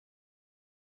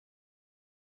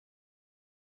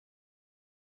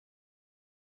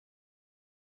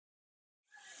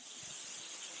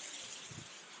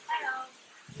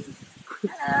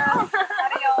Hello.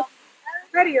 Hariom.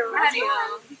 Hariom.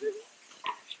 Hariom.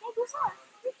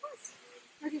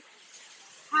 Okay.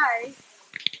 Hi,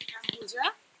 I'm Pooja.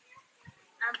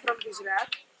 I'm from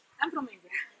Gujarat. I'm from India.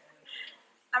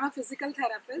 I'm a physical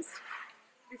therapist.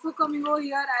 Before coming over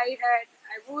here, I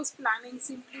was planning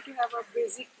simply to have a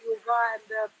basic yoga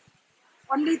and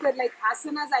only the like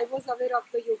asanas. I was aware of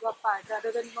the yoga part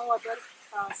rather than no other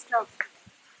stuff.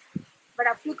 But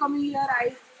after coming here,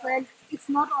 I felt it's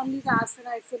not only the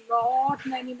asana; it's a lot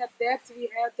many in the depth we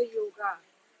have the yoga.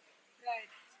 Right.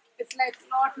 It's like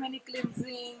lot many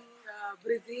cleansing,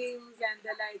 breathings, and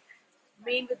the like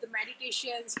main with the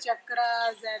meditations,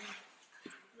 chakras, and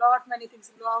lot many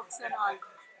things, blocks and all.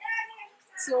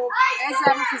 So as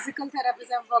I'm a physical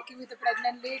therapist, I'm working with the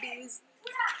pregnant ladies.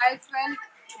 I felt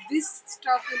this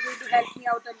stuff will going to help me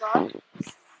out a lot.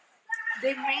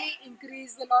 They may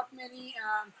increase a lot many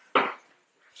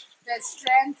their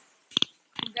strength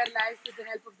in their life with the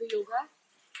help of the yoga.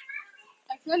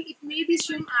 I felt it may be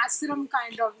some ashram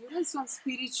kind of, some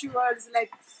spirituals,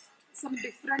 like some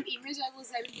different image I was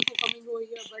having before coming over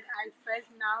here, but I felt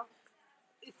now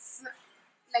it's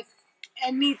like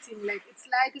anything, like it's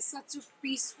like such a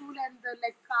peaceful and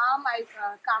like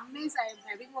calmness I am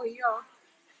having over here.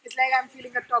 It's like I'm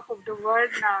feeling the top of the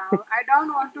world now. I don't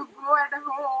want to go at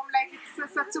home. Like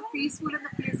it's such a peaceful and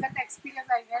a pleasant experience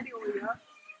I had over here.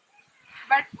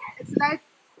 But it's like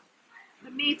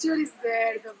the nature is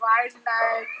there, the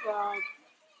wildlife,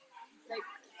 like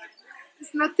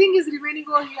it's nothing is remaining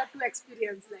over here to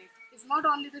experience. Like it's not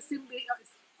only the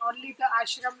only the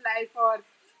ashram life or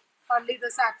only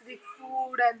the sattvic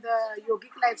food and the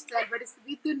yogic lifestyle, but it's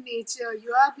with the nature.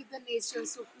 You are with the nature,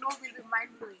 so flow will be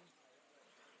mind blowing.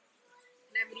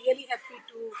 And I'm really happy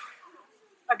to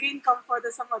again come for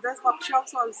some other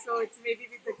workshops also. It's maybe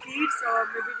with the kids or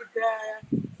maybe with the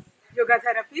yoga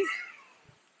therapy.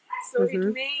 So it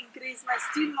may increase my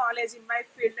still knowledge in my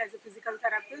field as a physical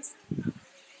therapist.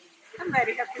 I'm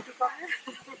very happy to come here.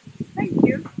 Thank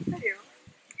you. Thank you.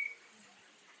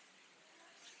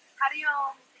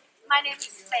 Hariom. My name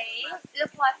is Faye. I'm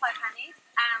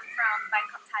from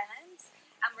Bangkok, Thailand.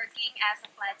 I'm working as a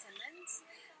flight attendant.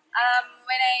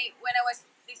 When I was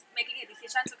making a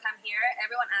decision to come here,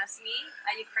 everyone asked me,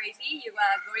 "Are you crazy? You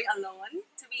are going alone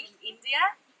to be in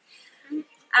India?"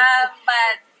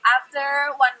 But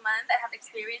after 1 month I have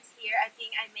experience here, I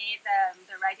think I made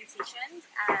the right decision.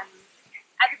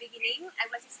 At the beginning, I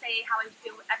would like to say how I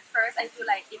feel. At first, I feel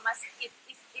like it was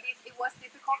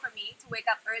difficult for me to wake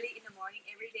up early in the morning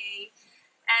every day,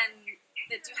 and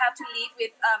that you have to live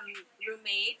with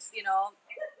roommates, and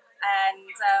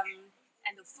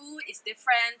the food is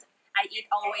different. I eat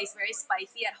always very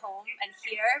spicy at home, and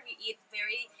here we eat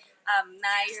very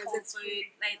nice Yes, whole it's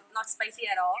food, like not spicy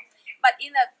at all. But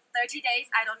in the 30 days,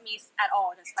 I don't miss at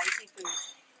all the spicy food.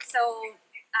 So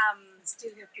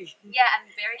still happy. yeah, I'm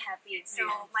very happy. So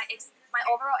Yes. my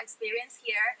overall experience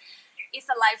here is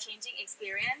a life changing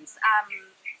experience.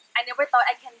 I never thought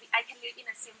I can live in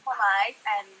a simple life,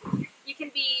 and you can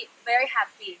be very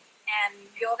happy. And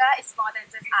yoga is more than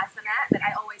just asana that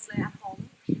I always learn at home,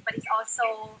 but it's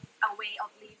also a way of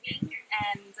living,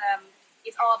 and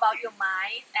it's all about your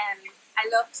mind. And I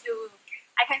love to,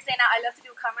 I can say now I love to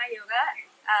do karma yoga.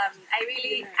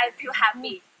 I feel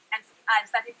happy and I'm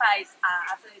satisfied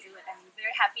after I do it. I'm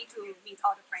very happy to meet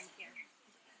all the friends here.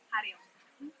 Hariom.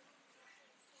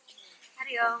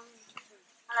 Hello,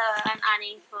 I'm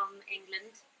Annie from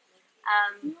England.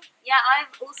 Yeah,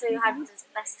 I've also had the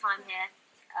best time here.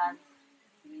 I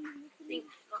think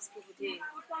lots of people do.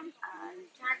 Trying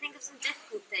to think of some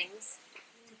difficult things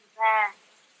to prepare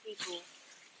people.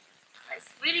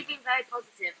 It's really been very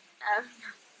positive.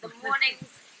 The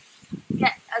mornings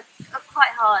are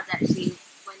quite hard actually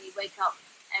when you wake up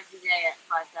every day at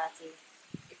 5:30.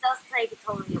 It does take a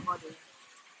toll on your body,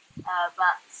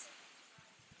 but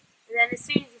then as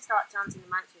soon as you start chanting the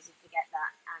mantras, you forget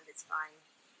that, and it's fine.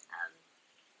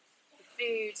 The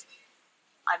food,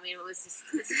 I mean, it was just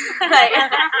like,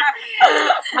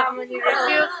 How many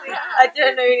reviews? I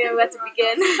don't know even where to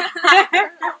begin.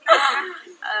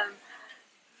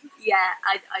 Yeah,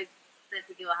 I don't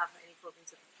think you'll have any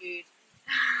problems with the food.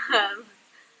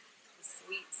 The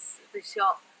sweets, the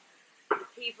shop, the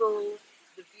people,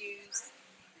 the views,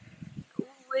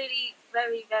 all really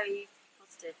very, very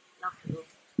positive, lovable.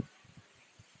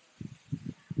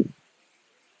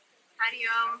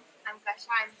 Hariom, I'm Kasha,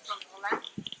 I'm from Poland.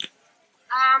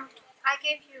 I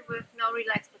came here with no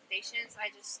real expectations. I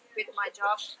just quit my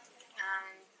job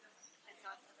and I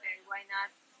thought, okay, why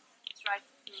not try to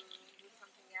do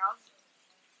something else?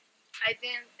 I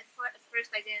didn't, at first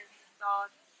I didn't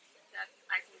thought that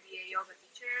I could be a yoga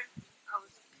teacher. I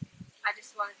was I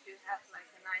just wanted to have like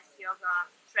a nice yoga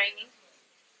training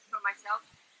for myself.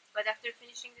 But after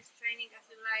finishing this training, I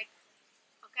feel like,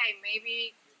 okay,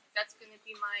 maybe that's gonna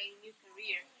be my new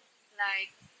career.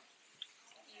 Like,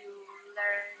 you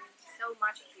learn so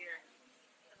much here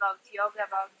about yoga,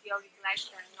 about yogic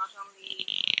lifestyle, not only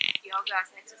yoga as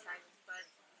exercises, but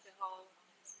the whole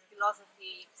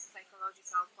philosophy,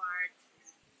 psychological part,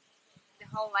 the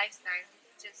whole lifestyle.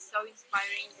 Just so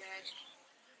inspiring that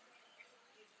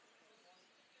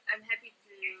I'm happy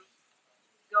to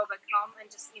go back home and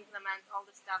just implement all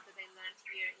the stuff that I learned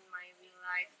here in my real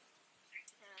life.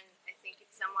 And I think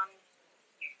it's someone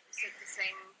who's at the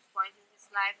same point in his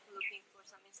life, looking for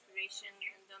some inspiration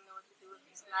and don't know what to do with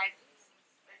his life.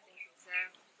 I think it's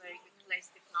a very good place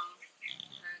to come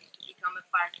and to become a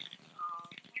part of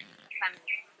a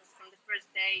family. Because from the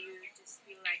first day, you just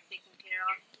feel like taken care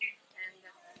of, and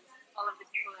that all of the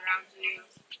people around you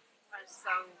are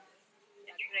so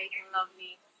great and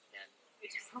lovely that you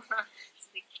just wanna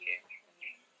stick here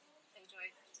and enjoy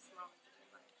this moment of your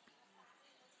life.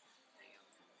 There you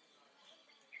go.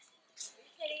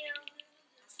 Hey,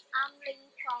 I'm Linh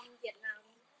from Vietnam.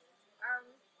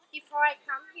 Before I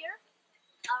come here,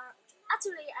 uh,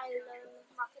 actually I learned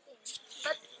marketing.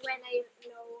 But when I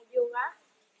know yoga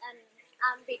and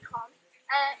become,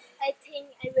 I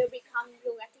think I will become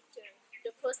yoga teacher. The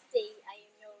first day I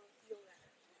know yoga,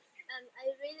 and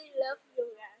I really love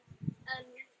yoga. And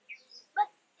but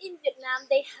in Vietnam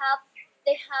they have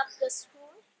the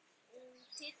school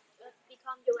teach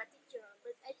become yoga teacher.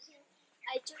 But I think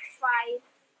I just find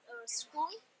a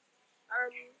school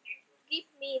um, give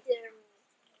me the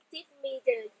teach me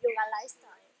the yoga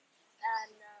lifestyle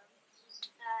and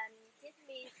teach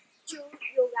me true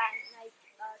yoga like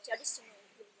traditional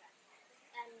yoga.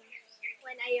 And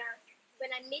when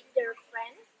I meet their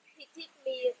friend, he teach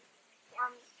me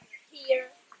from here.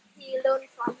 He learned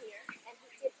from here, and he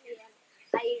teach me. And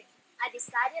I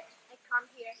decided I come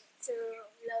here to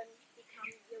learn become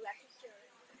yoga teacher.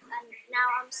 And now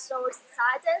I'm so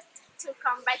excited to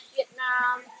come back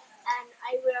Vietnam, and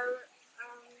I will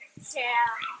share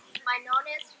my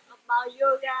knowledge about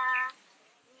yoga,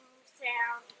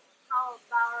 share how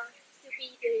about to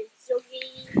be the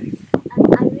yogi, and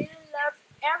I really love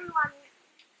everyone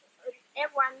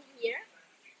here.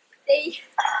 They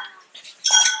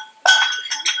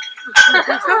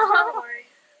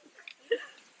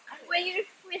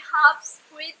we have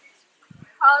sweet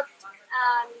heart,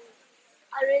 and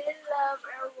I really love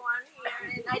everyone here,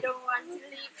 and I don't want to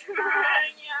leave.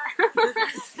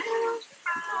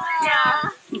 Yeah.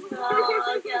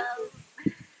 Oh, girl.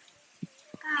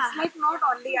 It's like not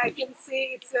only I can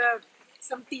say it's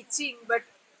some teaching, but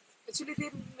actually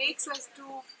they makes us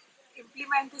to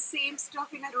implement the same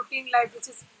stuff in a routine life, which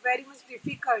is very much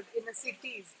difficult in the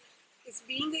cities. It's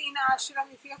being in a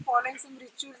ashram, if you are following some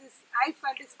rituals, I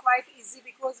felt it's quite easy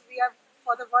because we are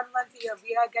for the 1 month here,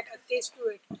 we are get attached to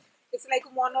it. It's like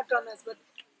monotonous, but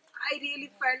I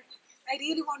really felt I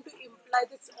really want to imply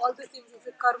that all the things is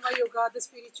the karma yoga, the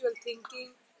spiritual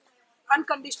thinking,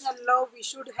 unconditional love we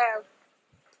should have,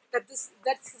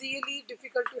 that's really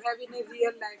difficult to have in a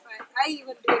real life. I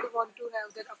even really want to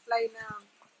have that apply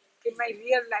in my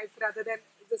real life rather than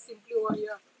just simply over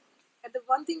here. And the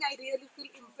one thing I really feel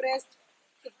impressed,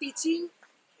 the teaching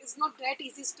is not that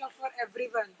easy stuff for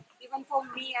everyone. Even for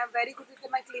me, I'm very good with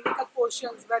my clinical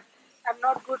portions, but I'm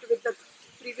not good with the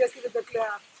previously with the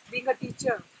being a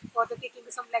teacher for the taking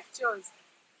some lectures.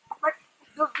 But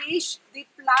the way they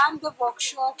plan the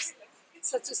workshops,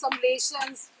 such as some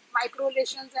lessons, micro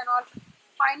lessons, and all,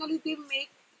 finally they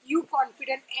make you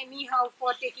confident anyhow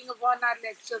for taking a 1 hour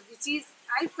lecture, which is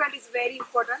I felt is very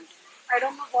important. I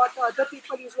don't know what other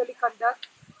people usually conduct,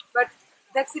 but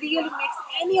that's really makes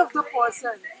any of the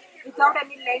person without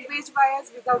any language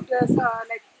bias, without just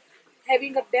like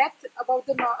having a depth about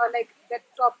the like that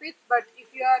topic. But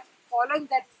if you are following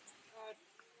that uh,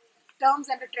 terms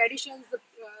and the traditions the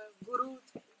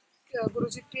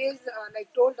Guruji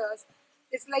like told us,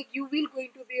 it's like you will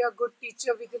going to be a good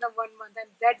teacher within a 1 month,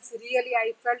 and that's really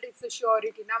I felt it's a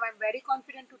surety. Now I'm very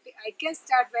confident to I can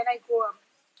start when I go up.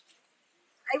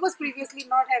 I was previously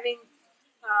not having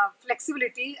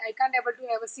flexibility. I can't able to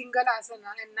have a single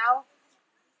asana, and now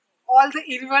all the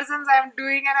inversions I'm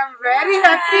doing, and I'm very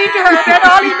happy to have that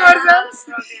all inversions.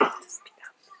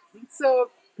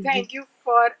 So thank you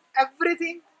for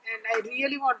everything, and I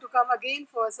really want to come again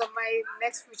for some my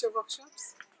next future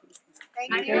workshops.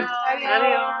 Thank you. Adios.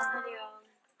 Adios. Adios.